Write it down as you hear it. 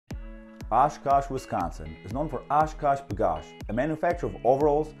Oshkosh, Wisconsin is known for Oshkosh Bagosh, a manufacturer of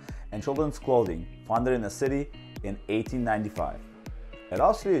overalls and children's clothing founded in the city in 1895. At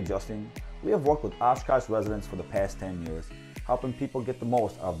All City Adjusting, we have worked with Oshkosh residents for the past 10 years, helping people get the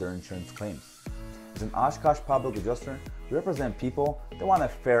most out of their insurance claims. As an Oshkosh Public Adjuster, we represent people that want a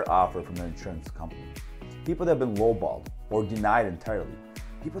fair offer from their insurance company. People that have been lowballed or denied entirely.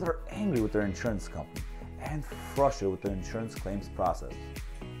 People that are angry with their insurance company and frustrated with their insurance claims process.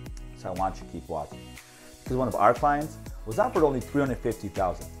 So I want you to keep watching. Because one of our clients was offered only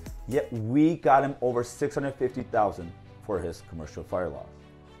 $350,000, yet we got him over $650,000 for his commercial fire loss.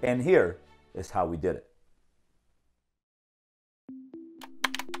 And here is how we did it.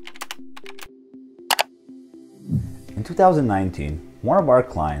 In 2019, one of our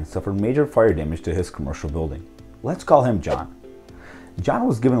clients suffered major fire damage to his commercial building. Let's call him John. John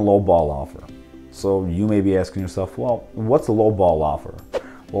was given a low ball offer. So you may be asking yourself, well, what's a low ball offer?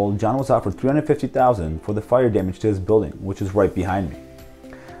 Well, John was offered $350,000 for the fire damage to his building, which is right behind me.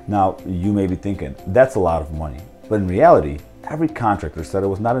 Now, you may be thinking, that's a lot of money. But in reality, every contractor said it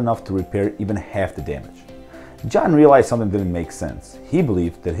was not enough to repair even half the damage. John realized something didn't make sense. He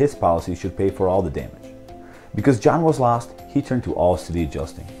believed that his policy should pay for all the damage. Because John was lost, he turned to All City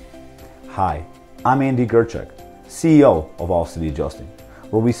Adjusting. Hi, I'm Andy Gerchek, CEO of All City Adjusting,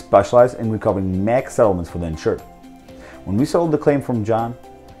 where we specialize in recovering max settlements for the insured. When we settled the claim from John,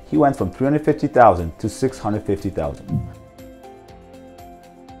 he went from $350,000 to $650,000.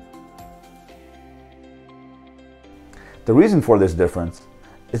 The reason for this difference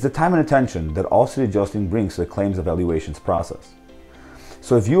is the time and attention that All City Adjusting brings to the claims evaluations process.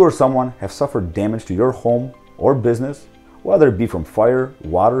 So if you or someone have suffered damage to your home or business, whether it be from fire,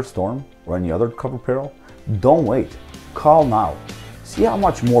 water, storm, or any other covered peril, don't wait. Call now. See how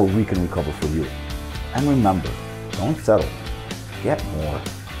much more we can recover for you. And remember, don't settle. Get more.